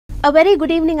A very good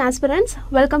evening, aspirants.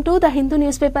 Welcome to the Hindu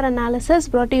newspaper analysis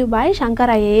brought to you by Shankar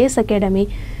IAS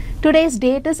Academy. Today's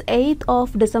date is 8th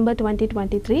of December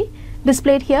 2023.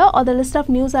 Displayed here are the list of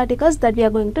news articles that we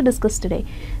are going to discuss today.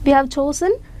 We have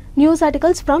chosen news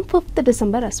articles from 5th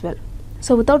December as well.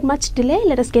 So without much delay,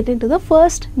 let us get into the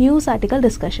first news article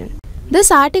discussion. This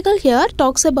article here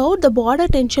talks about the border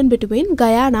tension between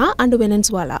Guyana and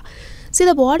Venezuela. See,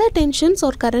 the border tensions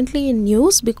are currently in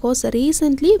news because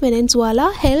recently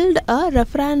Venezuela held a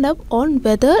referendum on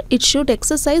whether it should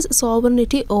exercise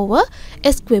sovereignty over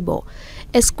Essequibo.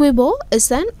 Essequibo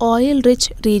is an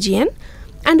oil-rich region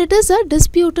and it is a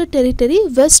disputed territory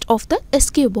west of the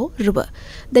Essequibo River.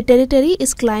 The territory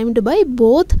is claimed by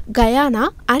both Guyana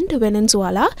and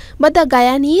Venezuela, but the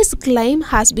Guyanese claim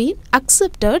has been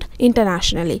accepted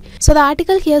internationally. So the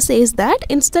article here says that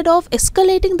instead of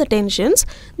escalating the tensions,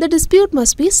 the dispute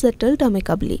must be settled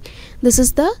amicably. This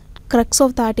is the crux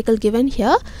of the article given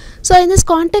here. So in this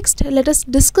context, let us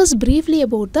discuss briefly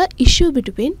about the issue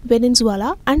between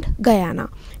Venezuela and Guyana.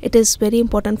 It is very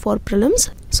important for prelims,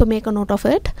 so make a note of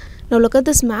it. Now look at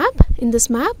this map. In this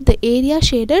map, the area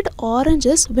shaded orange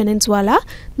is Venezuela,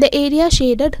 the area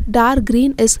shaded dark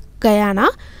green is Guyana,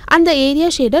 and the area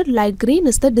shaded light green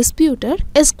is the disputed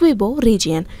Essequibo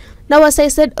region. Now, as I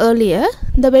said earlier,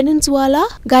 the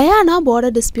Venezuela-Guyana border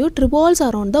dispute revolves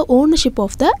around the ownership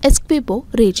of the Essequibo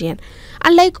region.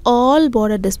 Unlike all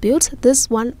border disputes, this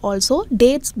one also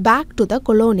dates back to the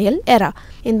colonial era.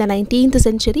 In the 19th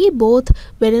century, both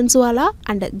Venezuela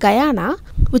and Guyana,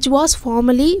 which was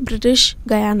formerly British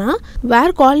Guyana,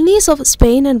 were colonies of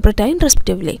Spain and Britain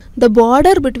respectively. The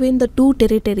border between the two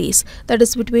territories, that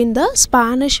is between the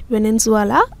Spanish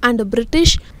Venezuela and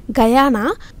British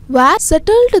Guyana, were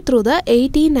settled through the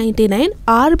 1899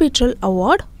 Arbitral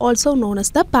Award, also known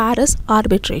as the Paris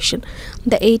Arbitration.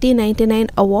 The 1899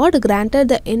 award granted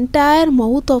the entire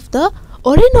mouth of the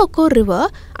Orinoco River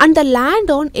and the land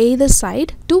on either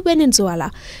side to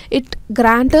Venezuela. It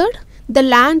granted the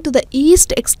land to the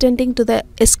east extending to the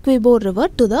Essequibo River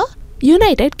to the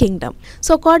United Kingdom.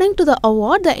 So according to the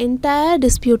award, the entire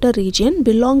disputed region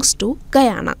belongs to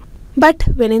Guyana. But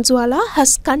Venezuela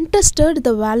has contested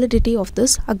the validity of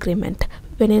this agreement.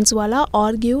 Venezuela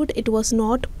argued it was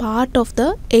not part of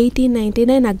the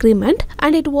 1899 agreement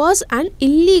and it was an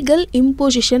illegal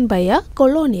imposition by a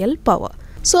colonial power.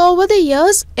 So over the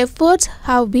years, efforts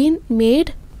have been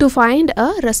made to find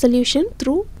a resolution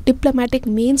through diplomatic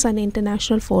means and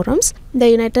international forums. The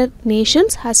United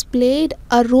Nations has played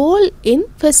a role in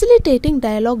facilitating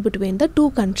dialogue between the two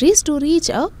countries to reach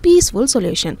a peaceful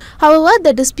solution. However,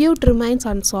 the dispute remains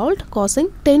unsolved,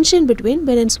 causing tension between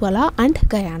Venezuela and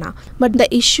Guyana. But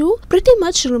the issue pretty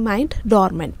much remained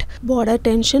dormant. Border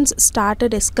tensions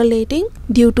started escalating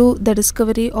due to the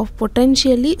discovery of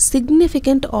potentially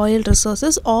significant oil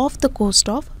resources off the coast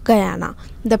of Guyana.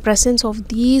 The presence of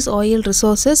these oil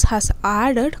resources has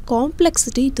added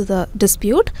complexity to the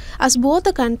dispute, as both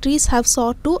the countries have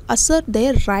sought to assert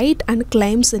their right and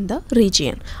claims in the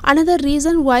region. Another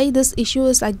reason why this issue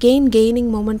is again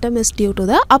gaining momentum is due to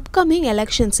the upcoming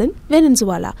elections in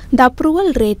Venezuela. The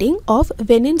approval rating of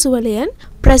Venezuelan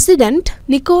President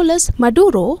Nicolas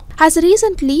Maduro has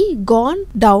recently gone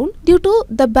down due to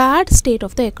the bad state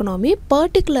of the economy,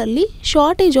 particularly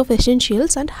shortage of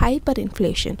essentials and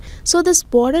hyperinflation. So this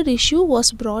border issue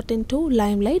was brought into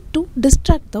limelight to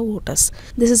distract the voters.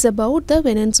 This is about the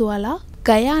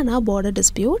Venezuela-Guyana border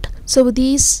dispute. So with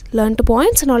these learned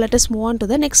points, now let us move on to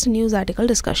the next news article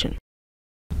discussion.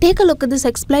 Take a look at this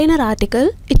explainer article.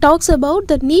 It talks about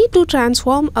the need to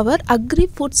transform our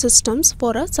agri-food systems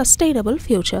for a sustainable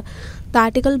future. The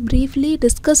article briefly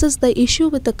discusses the issue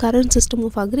with the current system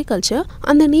of agriculture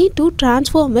and the need to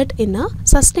transform it in a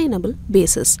sustainable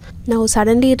basis. Now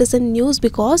suddenly it is in news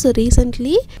because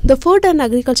recently the Food and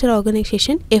Agriculture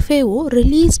Organization FAO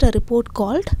released a report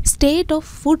called State of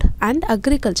Food and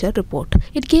Agriculture Report.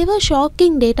 It gave a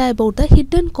shocking data about the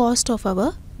hidden cost of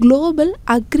our global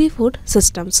agri-food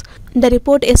systems. The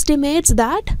report estimates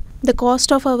that the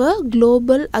cost of our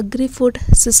global agri-food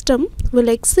system will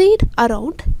exceed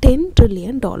around $10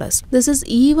 trillion. This is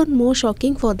even more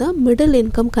shocking for the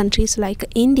middle-income countries like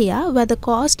India, where the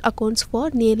cost accounts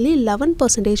for nearly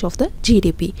 11% of the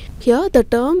GDP. Here, the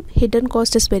term hidden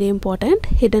cost is very important.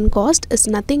 Hidden cost is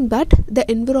nothing but the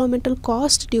environmental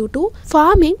cost due to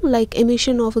farming, like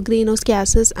emission of greenhouse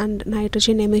gases and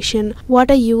nitrogen emission,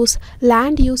 water use,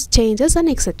 land use changes, and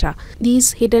etc.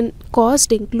 These hidden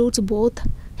cost includes both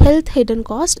health hidden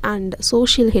cost and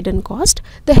social hidden cost.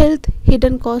 The health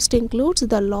hidden cost includes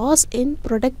the loss in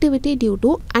productivity due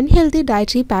to unhealthy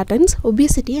dietary patterns,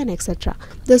 obesity and etc.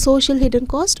 The social hidden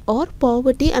cost or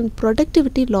poverty and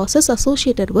productivity losses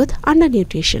associated with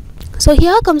undernutrition. So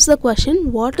here comes the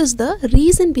question, what is the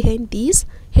reason behind these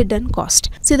hidden costs?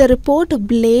 See, the report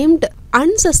blamed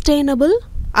unsustainable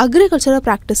agricultural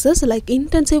practices like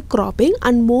intensive cropping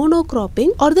and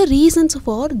monocropping are the reasons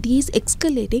for these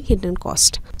escalating hidden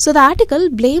costs. So the article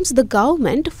blames the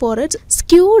government for its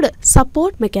skewed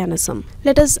support mechanism.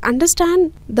 Let us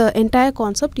understand the entire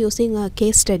concept using a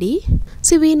case study.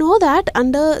 See, we know that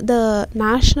under the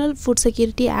National Food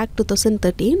Security Act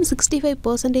 2013,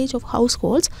 65% of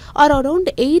households, or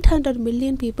around 800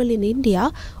 million people in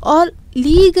India, are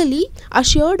legally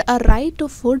assured a right to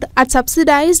food at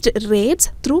subsidized rates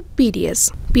through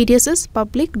PDS. PDS is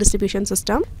Public Distribution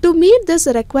System. To meet this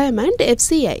requirement,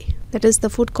 FCI, that is the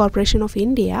Food Corporation of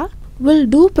India, will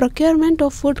do procurement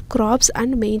of food crops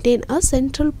and maintain a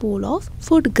central pool of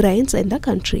food grains in the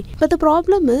country. But the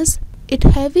problem is, it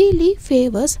heavily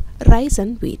favors rice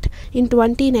and wheat. In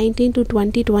 2019 to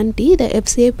 2020, the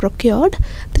FCI procured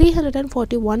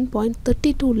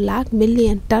 341.32 lakh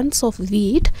million tons of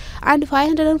wheat and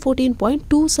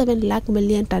 514.27 lakh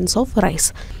million tons of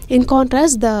rice. In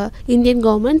contrast, the Indian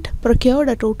government procured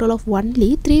a total of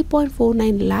only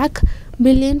 3.49 lakh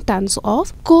million tons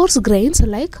of coarse grains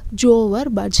like jowar,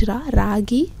 bajra,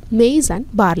 ragi, maize and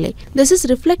barley. This is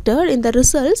reflected in the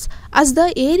results as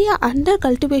the area under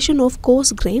cultivation of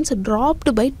coarse grains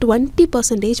dropped by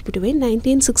 20% between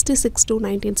 1966 to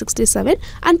 1967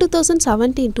 and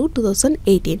 2017 to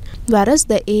 2018, whereas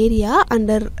the area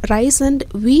under rice and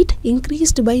wheat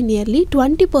increased by nearly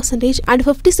 20% and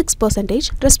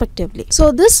 56% respectively.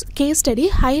 So this case study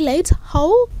highlights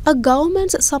how a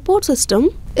government's support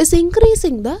system is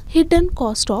increasing the hidden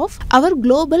cost of our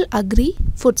global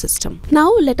agri-food system.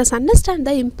 Now let us understand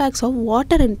the impacts of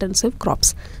water-intensive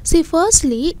crops. See,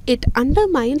 firstly, it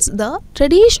undermines the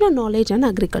traditional knowledge in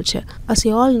agriculture. As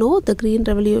you all know, the Green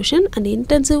Revolution and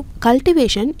intensive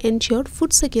cultivation ensured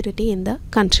food security in the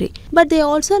country. But they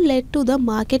also led to the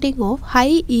marketing of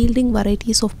high-yielding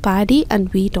varieties of paddy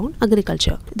and wheat on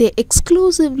agriculture. They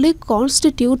exclusively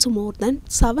constitutes more than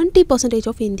 70%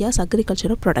 of India's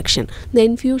agricultural production. The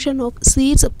infusion of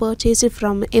seeds purchased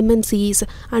from MNCs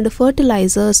and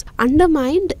fertilizers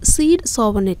undermined seed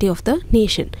sovereignty of the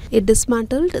nation. It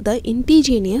dismantled the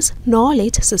indigenous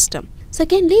knowledge system.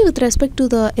 Secondly, with respect to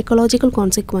the ecological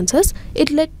consequences,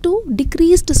 it led to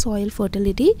decreased soil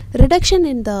fertility, reduction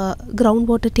in the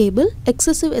groundwater table,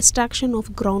 excessive extraction of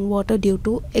groundwater due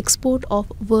to export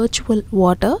of virtual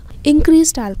water,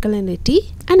 increased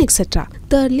alkalinity and etc.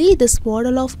 Thirdly, this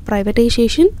model of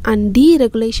privatization and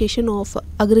deregulation of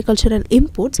agricultural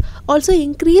inputs also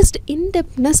increased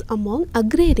indebtedness among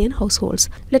agrarian households.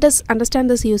 Let us understand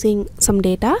this using some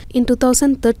data. In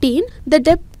 2013, the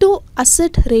debt to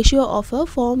asset ratio of a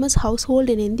farmer's household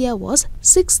in India was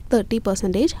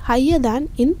 630%, higher than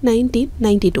in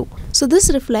 1992. So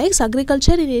this reflects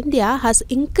agriculture in India has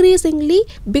increasingly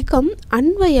become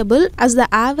unviable as the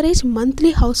average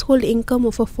monthly household income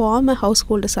of a farmer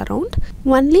household is around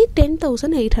only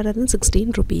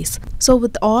 10,816 rupees. So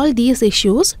with all these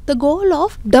issues, the goal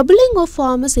of doubling of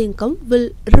farmers' income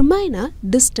will remain a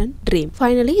distant dream.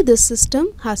 Finally, this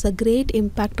system has a great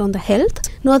impact on the health.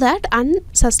 Know that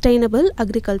unsustainable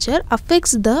agriculture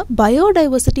affects the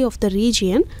biodiversity of the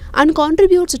region and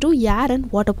contributes to air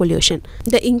and water pollution.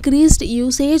 The increased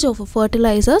usage of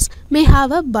fertilizers may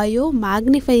have a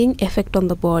bio-magnifying effect on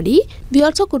the body. We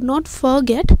also could not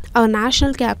forget our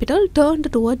national capital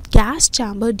turned toward gas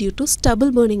chamber due to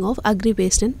stubble burning of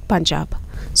agri-waste in Punjab.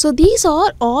 So these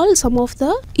are all some of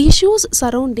the issues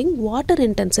surrounding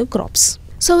water-intensive crops.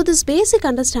 So with this basic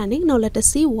understanding, now let us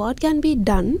see what can be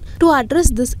done to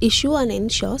address this issue and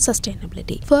ensure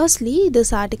sustainability. Firstly,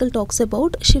 this article talks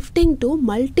about shifting to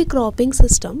multi-cropping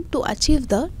system to achieve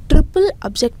the triple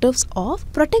objectives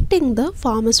of protecting the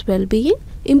farmers' well-being,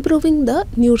 improving the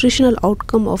nutritional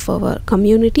outcome of our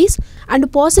communities,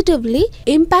 and positively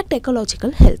impact ecological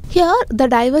health. Here, the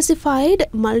diversified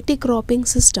multi-cropping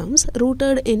systems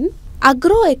rooted in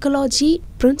agroecology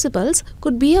principles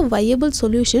could be a viable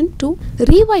solution to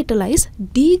revitalize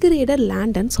degraded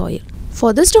land and soil.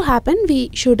 For this to happen,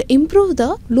 we should improve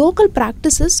the local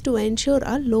practices to ensure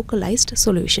a localized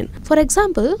solution. For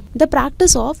example, the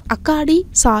practice of Akadi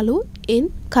Salu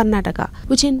in Karnataka,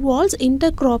 which involves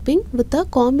intercropping with a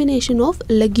combination of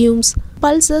legumes,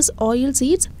 pulses,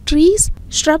 oilseeds, trees,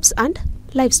 shrubs and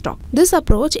livestock. This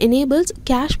approach enables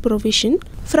cash provision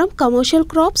from commercial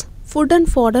crops, food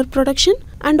and fodder production,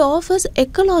 and offers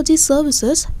ecology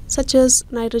services such as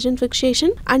nitrogen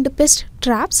fixation and pest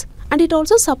traps, and it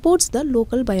also supports the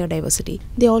local biodiversity.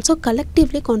 They also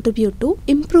collectively contribute to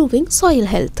improving soil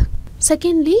health.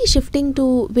 Secondly, shifting to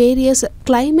various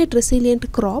climate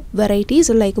resilient crop varieties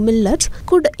like millets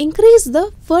could increase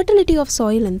the fertility of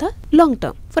soil in the long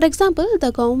term. For example,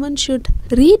 the government should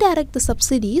redirect the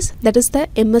subsidies, that is the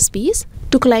MSPs,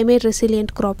 to climate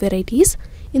resilient crop varieties.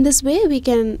 In this way, we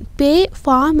can pay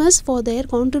farmers for their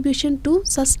contribution to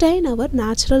sustain our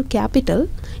natural capital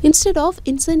instead of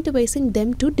incentivizing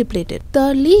them to deplete it.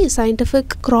 Thirdly,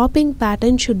 scientific cropping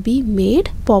pattern should be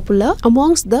made popular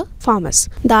amongst the farmers.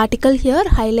 The article here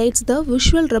highlights the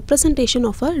visual representation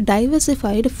of a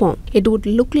diversified farm. It would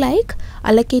look like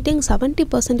allocating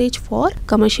 70% for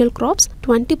commercial crops,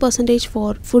 20%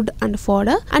 for food and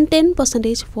fodder, and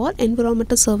 10% for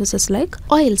environmental services like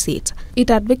oil seeds.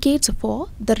 It advocates for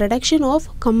the reduction of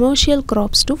commercial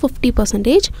crops to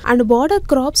 50%, and border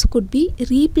crops could be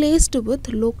replaced with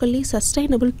locally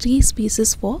sustainable tree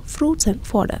species for fruits and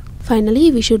fodder.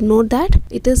 Finally, we should note that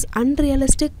it is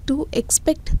unrealistic to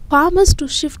expect farmers to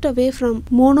shift away from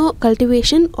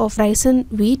monocultivation of rice and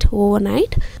wheat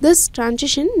overnight. This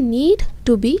transition need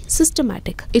to be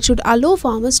systematic. It should allow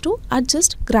farmers to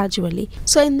adjust gradually.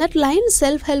 So in that line,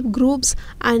 self-help groups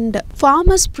and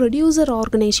farmers producer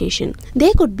organization,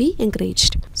 they could be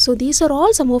encouraged. So these are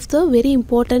all some of the very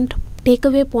important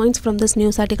takeaway points from this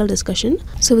news article discussion.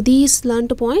 So these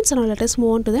learned points, now let us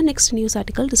move on to the next news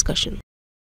article discussion.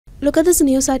 Look at this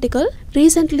news article.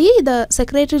 Recently, the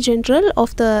Secretary General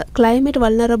of the Climate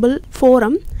Vulnerable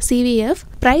Forum, CVF,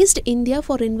 praised India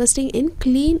for investing in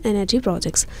clean energy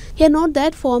projects. Here note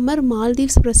that former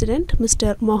Maldives President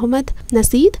Mr. Mohammed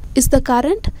Nasheed is the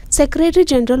current Secretary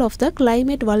General of the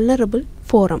Climate Vulnerable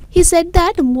Forum. He said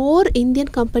that more Indian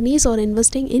companies are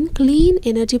investing in clean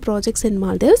energy projects in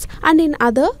Maldives and in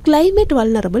other climate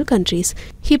vulnerable countries.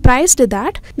 He praised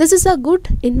that this is a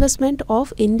good investment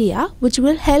of India which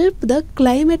will help the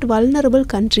climate vulnerable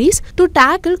countries to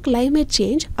tackle climate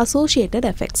change associated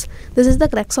effects. This is the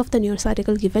crux of the news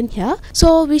article given here.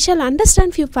 So we shall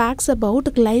understand few facts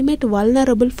about Climate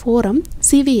Vulnerable Forum,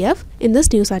 CVF, in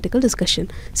this news article discussion.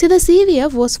 See, the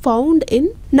CVF was founded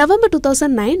in November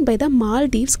 2009 by the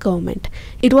Maldives government.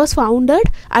 It was founded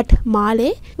at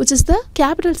Malé, which is the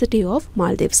capital city of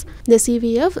Maldives. The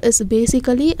CVF is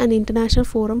basically an international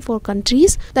forum for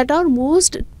countries that are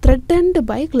most threatened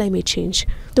by climate change.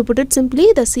 To put it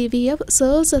simply, the CVF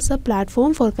serves as a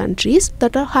platform for countries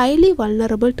that are highly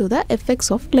vulnerable to the effects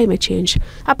of climate change.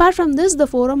 Apart from this, the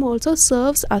forum also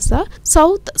serves as a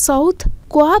South-South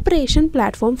cooperation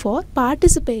platform for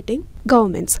participating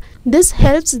governments. This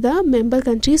helps the member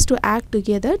countries to act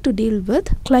together to deal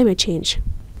with climate change.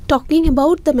 Talking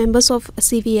about the members of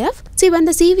CVF, see, when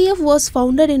the CVF was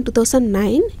founded in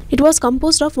 2009, it was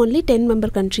composed of only 10 member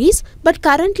countries, but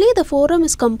currently the forum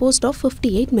is composed of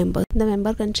 58 members. The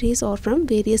member countries are from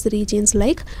various regions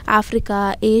like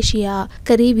Africa, Asia,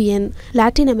 Caribbean,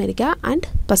 Latin America and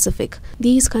Pacific.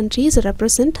 These countries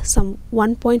represent some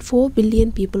 1.4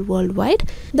 billion people worldwide.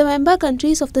 The member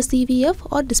countries of the CVF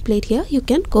are displayed here. You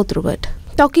can go through it.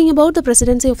 Talking about the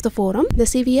presidency of the forum, the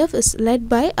CVF is led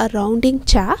by a rounding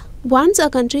chair. Once a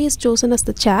country is chosen as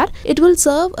the chair, it will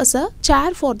serve as a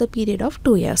chair for the period of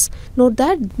 2 years. Note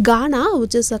that Ghana,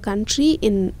 which is a country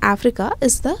in Africa,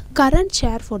 is the current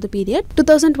chair for the period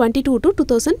 2022 to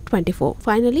 2024.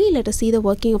 Finally, let us see the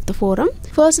working of the forum.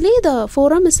 Firstly, the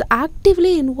forum is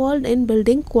actively involved in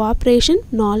building cooperation,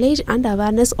 knowledge and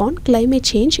awareness on climate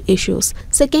change issues.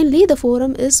 Secondly, the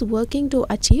forum is working to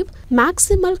achieve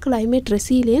maximal climate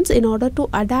resilience in order to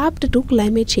adapt to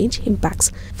climate change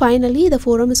impacts. Finally, the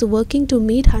forum is working to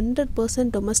meet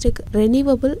 100% domestic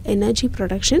renewable energy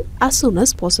production as soon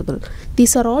as possible.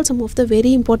 These are all some of the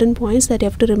very important points that you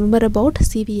have to remember about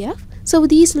CVF. So with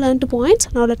these learned points,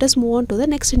 now let us move on to the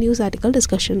next news article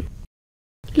discussion.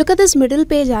 Look at this middle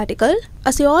page article.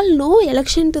 As you all know,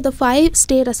 election to the 5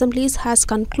 state assemblies has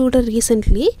concluded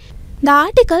recently. The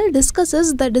article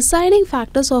discusses the deciding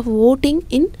factors of voting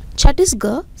in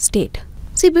Chhattisgarh state.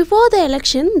 See, before the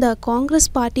election, the Congress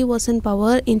party was in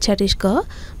power in Chhattisgarh,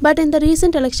 but in the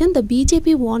recent election, the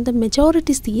BJP won the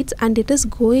majority seats and it is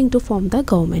going to form the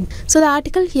government. So the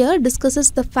article here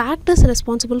discusses the factors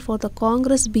responsible for the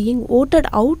Congress being voted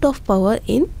out of power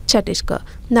in Chhattisgarh.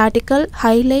 The article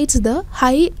highlights the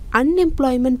high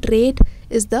unemployment rate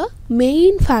is the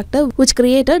main factor which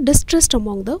created distrust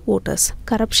among the voters.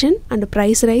 Corruption and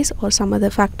price rise or some other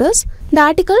factors. The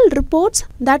article reports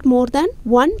that more than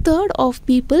 1/3 of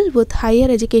people with higher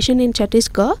education in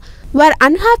Chhattisgarh were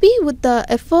unhappy with the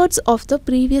efforts of the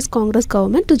previous Congress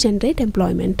government to generate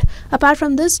employment. Apart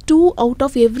from this, 2 out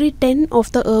of every 10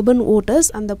 of the urban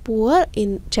voters and the poor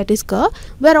in Chhattisgarh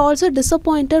were also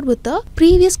disappointed with the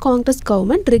previous Congress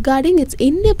government regarding its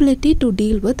inability to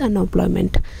deal with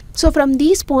unemployment. So from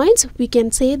these points, we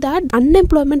can say that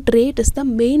unemployment rate is the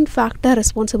main factor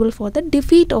responsible for the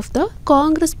defeat of the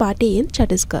Congress party in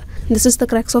Chhattisgarh. This is the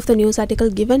crux of the news article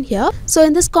given here. So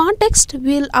in this context,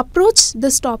 we'll approach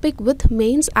this topic with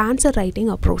mains answer writing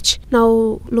approach.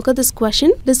 Now look at this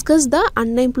question. Discuss the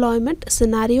unemployment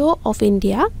scenario of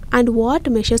India and what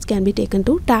measures can be taken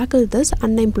to tackle this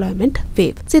unemployment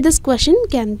wave. See, this question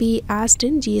can be asked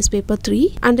in GS paper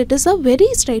 3 and it is a very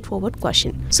straightforward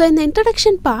question. So in the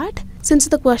introduction part, since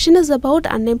the question is about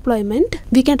unemployment,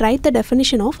 we can write the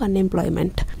definition of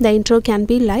unemployment. The intro can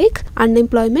be like,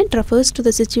 unemployment refers to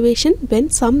the situation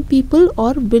when some people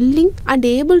are willing and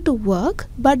able to work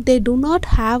but they do not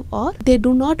have or they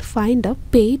do not find a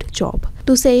paid job.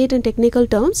 To say it in technical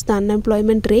terms, the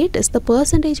unemployment rate is the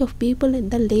percentage of people in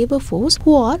the labor force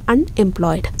who are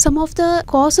unemployed. Some of the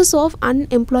causes of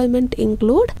unemployment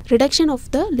include reduction of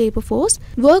the labor force,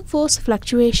 workforce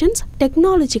fluctuations,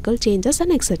 technological changes,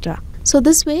 and etc. So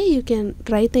this way you can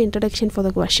write the introduction for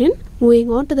the question. Moving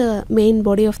on to the main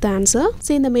body of the answer.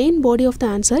 See, in the main body of the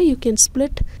answer, you can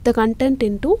split the content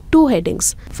into 2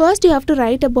 headings. First, you have to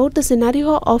write about the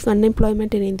scenario of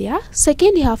unemployment in India.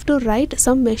 Second, you have to write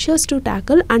some measures to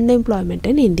tackle unemployment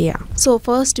in India. So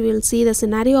first, we will see the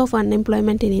scenario of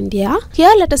unemployment in India.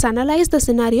 Here, let us analyze the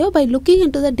scenario by looking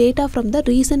into the data from the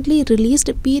recently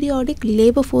released Periodic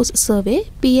Labour Force Survey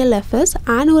 (PLFS)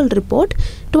 Annual Report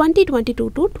 2022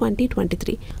 to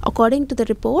 2023. According to the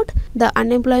report, the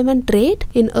unemployment rate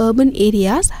in urban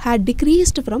areas had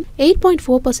decreased from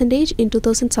 8.4% in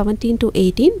 2017 to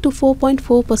 18 to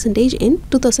 4.4% in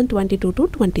 2022 to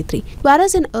 23.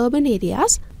 Whereas in urban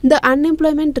areas, the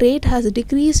unemployment rate has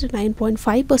decreased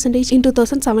 9.5% in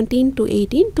 2017 to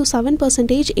 18 to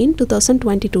 7% in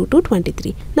 2022 to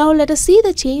 23. Now let us see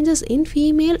the changes in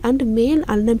female and male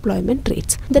unemployment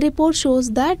rates. The report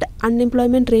shows that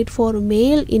unemployment rate for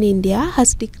male in India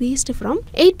has decreased from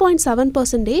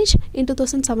 8.7% in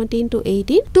 2017 to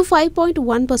 18 to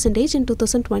 5.1% in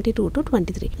 2022 to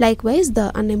 23. Likewise,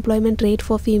 the unemployment rate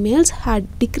for females had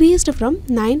decreased from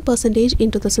 9% in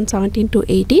 2017 to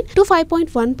 18 to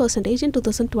 5.1% in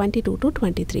 2022 to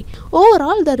 23.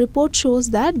 Overall, the report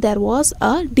shows that there was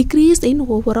a decrease in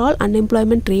overall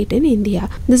unemployment rate in India.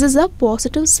 This is a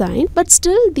positive sign, but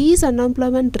still these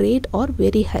unemployment rate are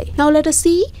very high. Now let us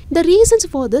see the reasons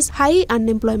for this high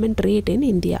unemployment rate in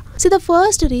India. See, the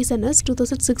first reason is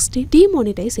 2016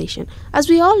 demonetization. As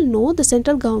we all know, the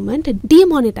central government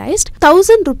demonetized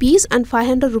 1000 rupees and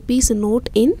 500 rupees note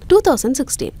in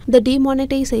 2016. The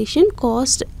demonetization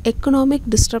caused economic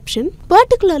disruption,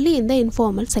 particularly in the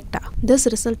informal sector. This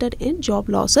resulted in job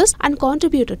losses and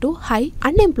contributed to high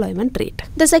unemployment rate.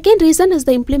 The second reason is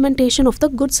the implementation of the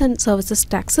goods and services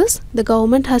taxes. The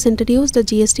government has introduced the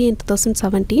GST in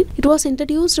 2017. It was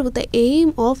introduced with the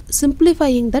aim of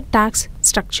simplifying the tax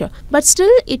structure, but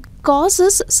still it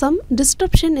causes some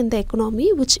disruption in the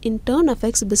economy, which in turn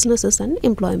affects businesses and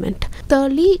employment.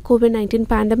 Thirdly, COVID-19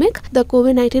 pandemic. The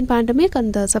COVID-19 pandemic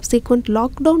and the subsequent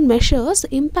lockdown measures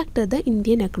impacted the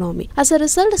Indian economy. As a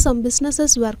result, some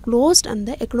businesses were closed and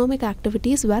the economic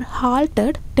activities were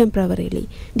halted temporarily.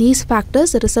 These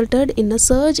factors resulted in a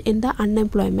surge in the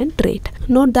unemployment rate.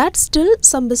 Note that still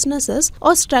some businesses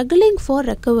are struggling for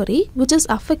recovery, which is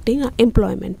affecting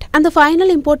employment. And the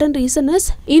final important reason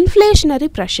is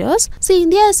inflationary pressures. See,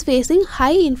 India is facing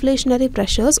high inflationary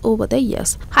pressures over the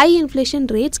years. High inflation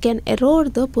rates can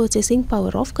erode the purchasing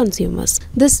power of consumers.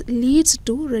 This leads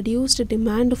to reduced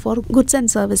demand for goods and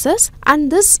services,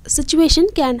 and this situation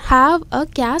can have a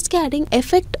cascading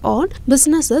effect on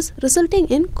businesses, resulting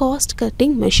in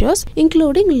cost-cutting measures,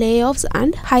 including layoffs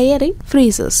and hiring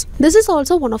freezes. This is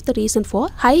also one of the reasons for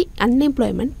high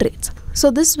unemployment rates. So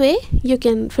this way you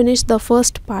can finish the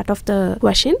first part of the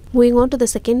question. Moving on to the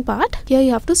second part, here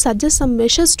you have to suggest some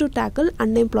measures to tackle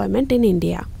unemployment in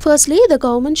India. Firstly, the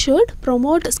government should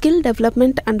promote skill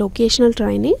development and vocational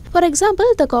training. For example,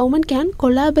 the government can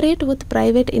collaborate with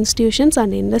private institutions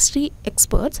and industry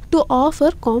experts to offer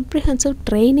comprehensive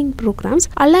training programs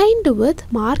aligned with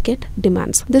market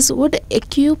demands. This would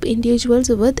equip individuals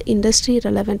with industry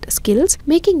relevant skills,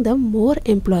 making them more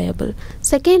employable.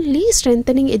 Secondly,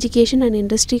 strengthening education and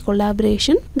industry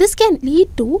collaboration. This can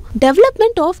lead to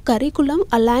development of curriculum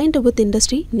aligned with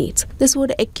industry needs. This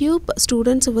would equip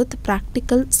students with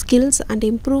practical skills and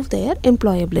improve their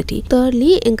employability.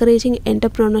 Thirdly, encouraging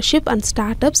entrepreneurship and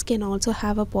startups can also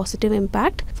have a positive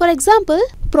impact. For example,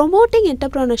 promoting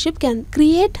entrepreneurship can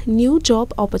create new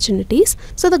job opportunities,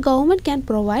 so the government can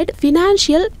provide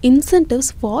financial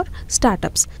incentives for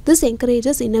startups. This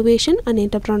encourages innovation and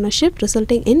entrepreneurship,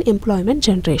 resulting in employment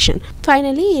generation.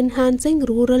 Finally, enhancing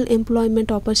rural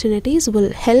employment opportunities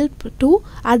will help to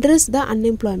address the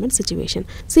unemployment situation.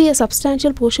 See, a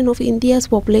substantial portion of India's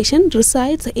population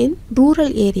resides in rural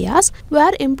areas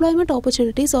where employment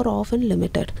opportunities are often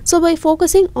limited. So by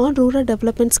focusing on rural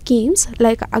development schemes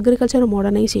like agricultural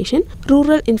modernization,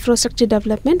 rural infrastructure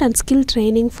development and skill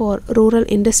training for rural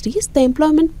industries, the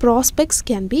employment prospects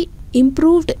can be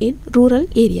improved in rural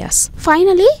areas.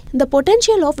 Finally, the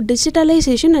potential of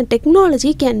digitalization and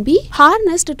technology can be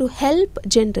harnessed to help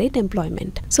generate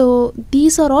employment. So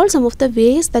these are all some of the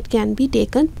ways that can be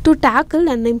taken to tackle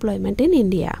unemployment in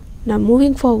India. Now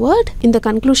moving forward, in the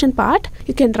conclusion part,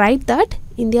 you can write that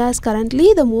India is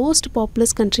currently the most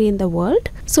populous country in the world.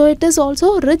 So it is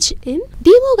also rich in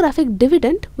demographic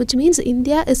dividend, which means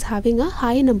India is having a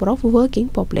high number of working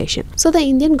population. So the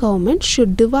Indian government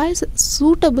should devise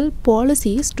suitable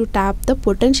policies to tap the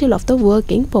potential of the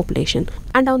working population.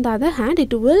 And on the other hand,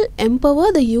 it will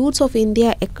empower the youths of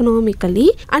India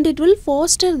economically, and it will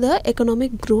foster the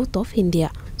economic growth of India.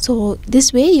 So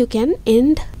this way you can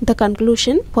end the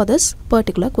conclusion for this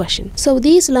particular question. So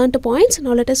these learned points.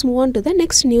 Now let us move on to the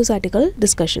next news article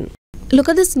discussion. Look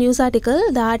at this news article.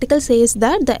 The article says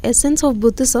that The Essence of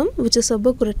Buddhism, which is a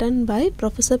book written by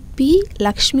Professor P.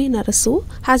 Lakshmi Narasu,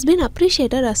 has been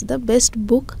appreciated as the best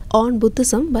book on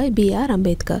Buddhism by B.R.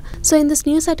 Ambedkar. So in this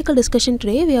news article discussion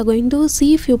today, we are going to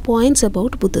see few points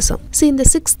about Buddhism. See, in the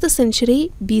 6th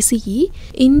century BCE,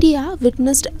 India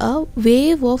witnessed a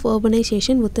wave of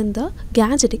urbanization within the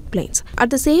Gangetic Plains. At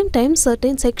the same time,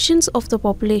 certain sections of the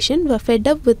population were fed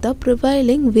up with the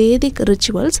prevailing Vedic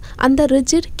rituals and the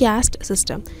rigid caste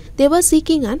system. They were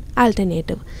seeking an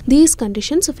alternative. These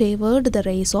conditions favored the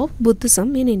rise of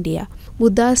Buddhism in India.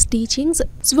 Buddha's teachings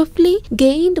swiftly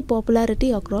gained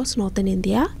popularity across northern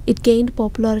India. It gained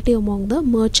popularity among the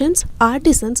merchants,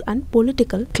 artisans and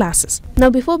political classes. Now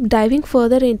before diving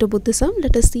further into Buddhism,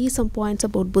 let us see some points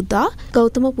about Buddha.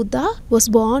 Gautama Buddha was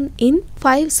born in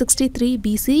 563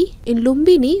 BC in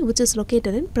Lumbini, which is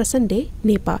located in present-day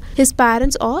Nepal. His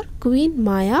parents are Queen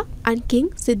Maya and King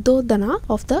Siddhodana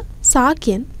of the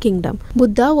Sakyan kingdom.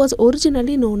 Buddha was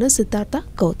originally known as Siddhartha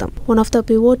Gautam. One of the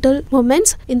pivotal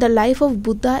moments in the life of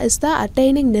Buddha is the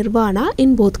attaining Nirvana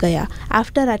in Bodh Gaya.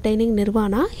 After attaining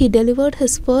Nirvana, he delivered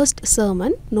his first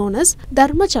sermon known as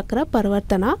Dharma Chakra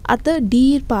Parvartana at the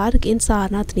Deer Park in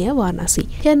Sarnath near Varanasi.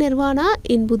 Here Nirvana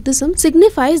in Buddhism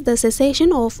signifies the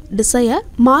cessation of desire,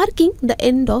 marking the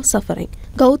end of suffering.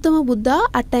 Gautama Buddha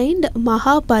attained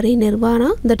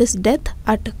Mahaparinirvana, that is death,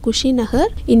 at Kushinagar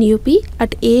in UP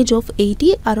at age of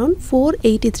 80 around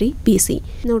 483 BC.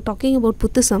 Now talking about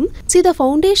Buddhism, see, the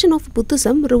foundation of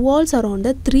Buddhism revolves around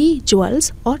the three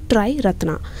jewels or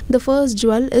Tri-Ratna. The first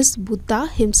jewel is Buddha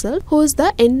himself, who is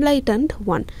the enlightened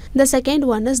one. The second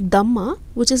one is Dhamma,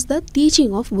 which is the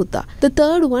teaching of Buddha. The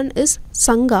third one is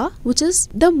Sangha, which is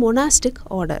the monastic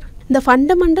order. The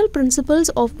fundamental principles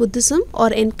of Buddhism are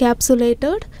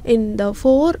encapsulated in the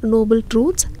four noble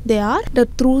truths. They are the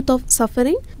truth of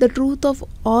suffering, the truth of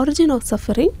origin of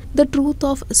suffering, the truth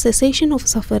of cessation of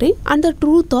suffering, and the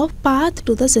truth of path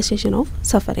to the cessation of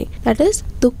suffering. That is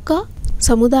Dukkha,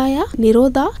 Samudaya,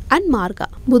 Nirodha and Marga.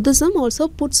 Buddhism also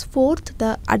puts forth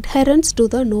the adherence to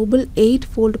the noble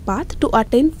eightfold path to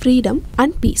attain freedom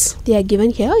and peace. They are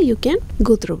given here, you can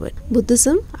go through it.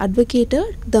 Buddhism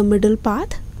advocated the middle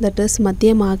path, that is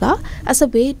Madhyamaga, as a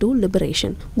way to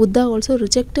liberation. Buddha also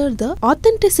rejected the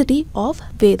authenticity of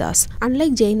Vedas.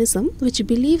 Unlike Jainism, which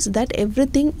believes that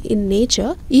everything in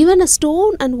nature, even a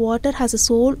stone and water, has a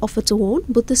soul of its own,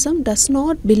 Buddhism does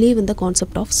not believe in the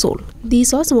concept of soul.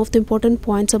 These are some of the important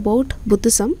points about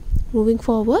Buddhism. Moving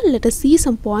forward, let us see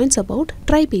some points about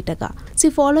Tripitaka. See,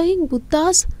 following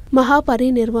Buddha's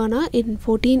Mahaparinirvana in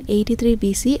 1483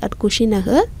 BC at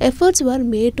Kushinagar, efforts were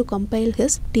made to compile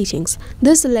his teachings.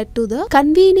 This led to the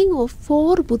convening of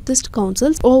 4 Buddhist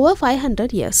councils over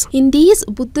 500 years. In these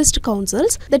Buddhist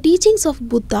councils, the teachings of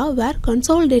Buddha were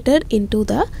consolidated into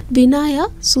the Vinaya,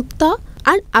 Sutta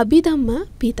and Abhidhamma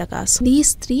Pitakas.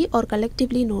 These 3 are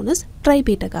collectively known as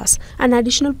Tripitakas. An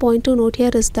additional point to note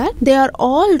here is that they are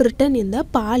all written in the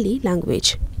Pali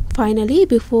language. Finally,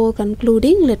 before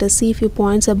concluding, let us see a few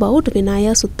points about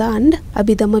Vinaya Sutta and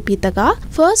Abhidhamma Pitaka.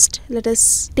 First, let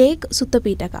us take Sutta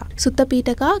Pitaka. Sutta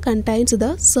Pitaka contains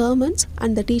the sermons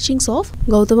and the teachings of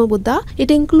Gautama Buddha.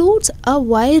 It includes a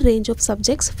wide range of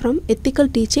subjects from ethical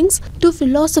teachings to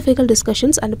philosophical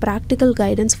discussions and practical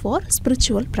guidance for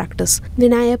spiritual practice.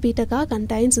 Vinaya Pitaka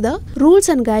contains the rules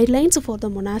and guidelines for the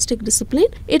monastic discipline.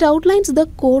 It outlines the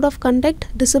code of conduct,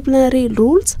 disciplinary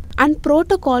rules and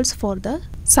protocols for the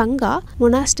Sangha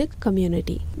monastic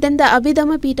community. Then the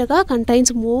Abhidhamma Pitaka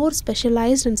contains more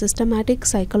specialized and systematic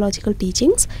psychological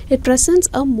teachings. It presents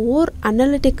a more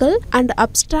analytical and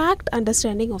abstract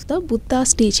understanding of the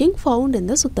Buddha's teaching found in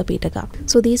the Sutta Pitaka.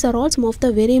 So these are all some of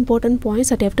the very important points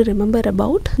that you have to remember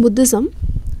about Buddhism.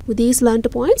 With these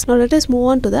learned points, now let us move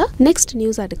on to the next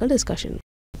news article discussion.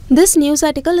 This news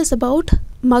article is about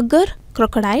mugger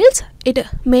crocodiles. It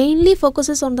mainly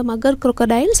focuses on the mugger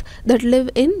crocodiles that live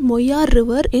in Moyar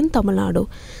River in Tamil Nadu.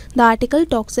 The article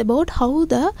talks about how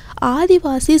the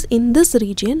Adivasis in this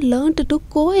region learned to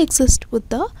coexist with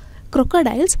the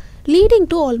crocodiles, leading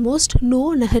to almost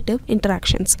no negative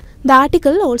interactions. The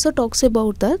article also talks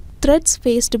about the threats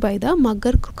faced by the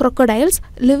mugger crocodiles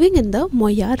living in the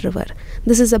Moyar River.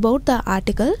 This is about the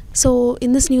article. So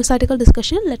in this news article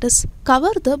discussion, let us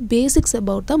cover the basics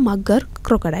about the mugger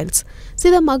crocodiles. See,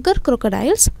 the mugger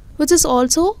crocodiles, which is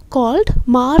also called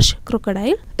marsh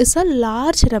crocodile, is a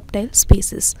large reptile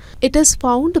species. It is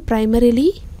found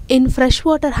primarily in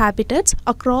freshwater habitats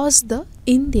across the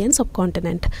Indian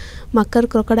subcontinent. Mugger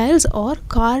crocodiles are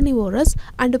carnivorous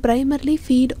and primarily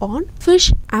feed on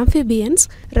fish, amphibians,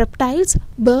 reptiles,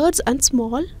 birds and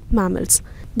small mammals.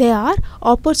 They are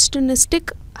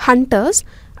opportunistic hunters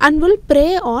and will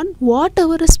prey on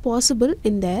whatever is possible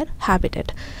in their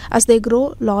habitat. As they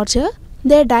grow larger,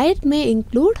 their diet may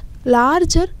include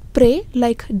larger prey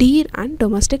like deer and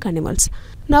domestic animals.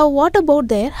 Now, what about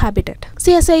their habitat?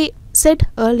 See, as I said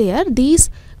earlier, these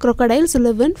crocodiles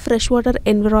live in freshwater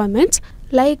environments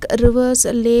like rivers,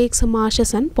 lakes,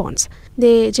 marshes and ponds.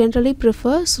 They generally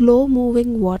prefer slow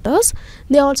moving waters.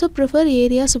 They also prefer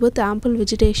areas with ample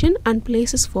vegetation and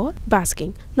places for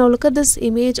basking. Now look at this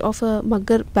image of a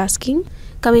mugger basking.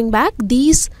 Coming back,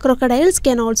 these crocodiles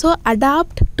can also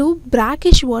adapt to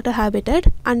brackish water habitat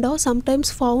and are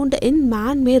sometimes found in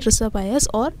man-made reservoirs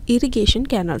or irrigation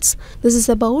canals. This is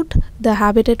about the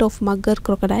habitat of mugger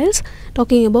crocodiles.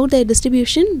 Talking about their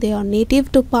distribution, they are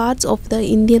native to parts of the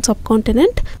Indian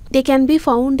subcontinent. They can be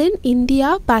found in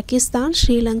India, Pakistan,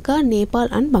 Sri Lanka, Nepal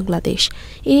and Bangladesh.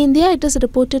 In India, it is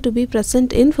reported to be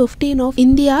present in 15 of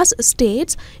India's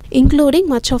states, including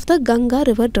much of the Ganga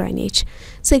river drainage.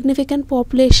 Significant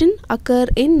population occur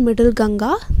in Middle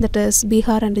Ganga, that is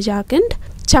Bihar and Jharkhand,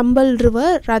 Chambal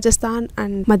river, Rajasthan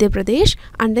and Madhya Pradesh,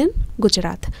 and in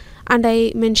Gujarat. And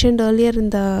I mentioned earlier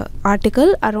in the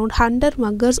article, around 100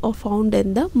 muggers are found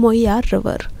in the Moyar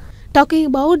river. Talking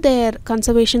about their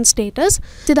conservation status,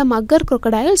 see, the mugger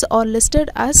crocodiles are listed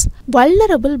as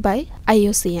vulnerable by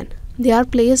IUCN. They are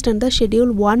placed under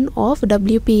Schedule 1 of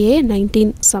WPA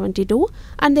 1972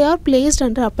 and they are placed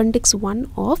under Appendix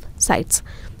 1 of CITES.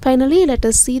 Finally, let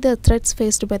us see the threats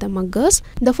faced by the muggers.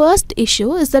 The first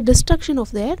issue is the destruction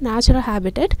of their natural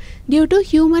habitat due to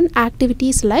human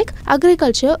activities like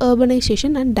agriculture,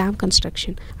 urbanization and dam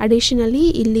construction.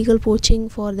 Additionally, illegal poaching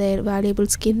for their valuable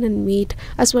skin and meat,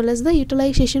 as well as the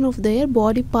utilization of their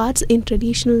body parts in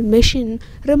traditional medicine,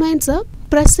 remains a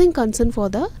pressing concern for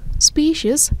the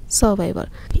species survival.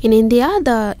 In India,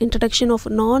 the introduction of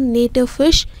non-native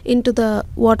fish into the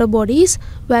water bodies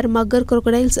where mugger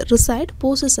crocodiles reside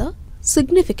poses a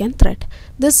significant threat.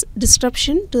 This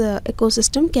disruption to the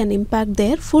ecosystem can impact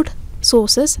their food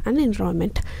sources and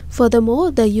environment.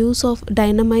 Furthermore, the use of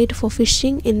dynamite for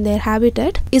fishing in their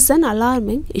habitat is an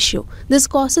alarming issue. This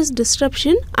causes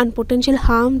disruption and potential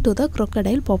harm to the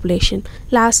crocodile population.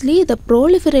 Lastly, the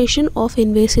proliferation of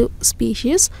invasive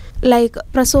species like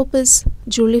Prosopis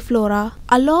juliflora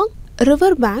along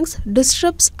river banks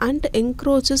disrupts and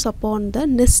encroaches upon the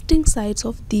nesting sites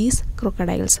of these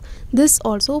crocodiles. This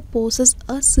also poses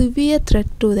a severe threat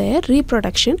to their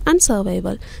reproduction and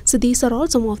survival. So these are all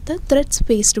some of the threats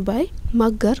faced by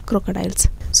mugger crocodiles.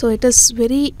 So it is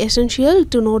very essential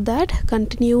to note that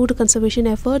continued conservation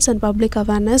efforts and public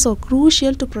awareness are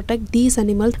crucial to protect these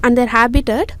animals and their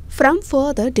habitat from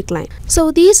further decline.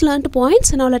 So these learned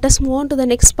points. Now let us move on to the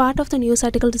next part of the news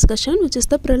article discussion, which is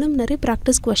the preliminary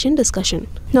practice question discussion.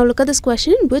 Now look at this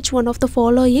question. Which one of the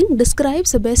following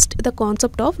describes best the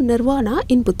concept of nirvana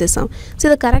in Buddhism? So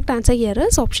the correct answer here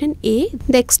is option A,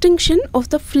 the extinction of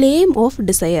the flame of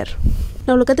desire.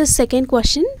 Now look at the second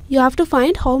question. You have to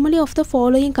find how many of the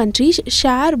following countries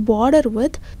share border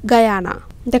with Guyana.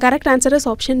 The correct answer is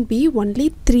option B,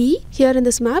 only 3. Here in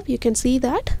this map you can see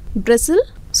that Brazil,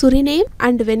 Suriname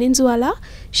and Venezuela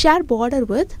share border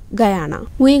with Guyana.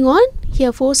 Moving on,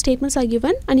 here 4 statements are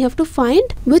given and you have to find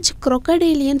which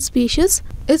crocodilian species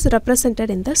is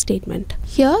represented in the statement.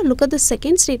 Here look at the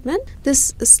second statement.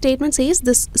 This statement says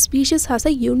this species has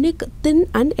a unique thin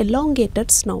and elongated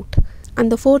snout. And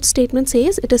the fourth statement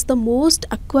says it is the most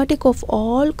aquatic of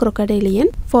all crocodilian,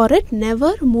 for it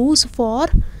never moves far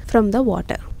from the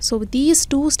water. So with these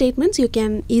 2 statements you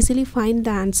can easily find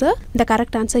the answer. The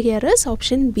correct answer here is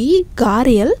option B,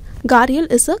 gharial. Gharial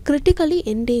is a critically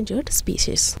endangered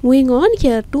species. Moving on,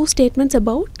 here 2 statements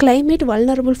about climate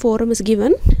vulnerable forum is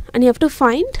given and you have to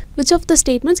find which of the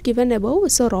statements given above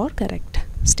is or are correct.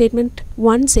 Statement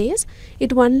 1 says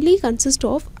it only consists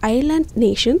of island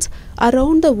nations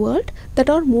around the world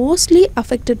that are mostly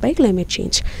affected by climate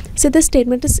change. So this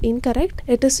statement is incorrect.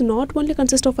 It is not only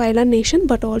consist of island nation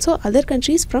but also other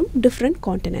countries from different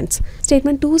continents.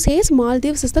 Statement 2 says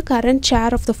Maldives is the current chair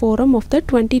of the forum of the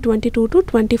 2022 to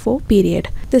 24 period.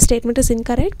 This statement is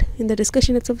incorrect. In the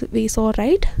discussion itself we saw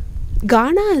right.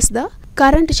 Ghana is the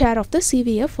current chair of the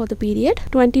CVF for the period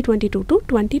 2022 to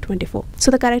 2024. So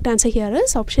the correct answer here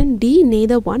is option D,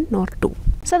 neither 1 nor 2.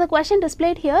 So the question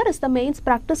displayed here is the mains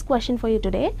practice question for you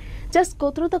today. Just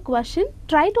go through the question,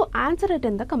 try to answer it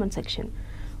in the comment section.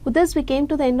 With this we came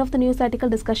to the end of the news article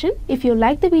discussion. If you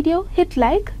like the video, hit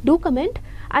like, do comment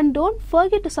and don't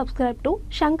forget to subscribe to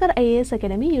Shankar IAS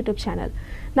Academy YouTube channel.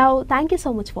 Now thank you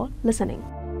so much for listening.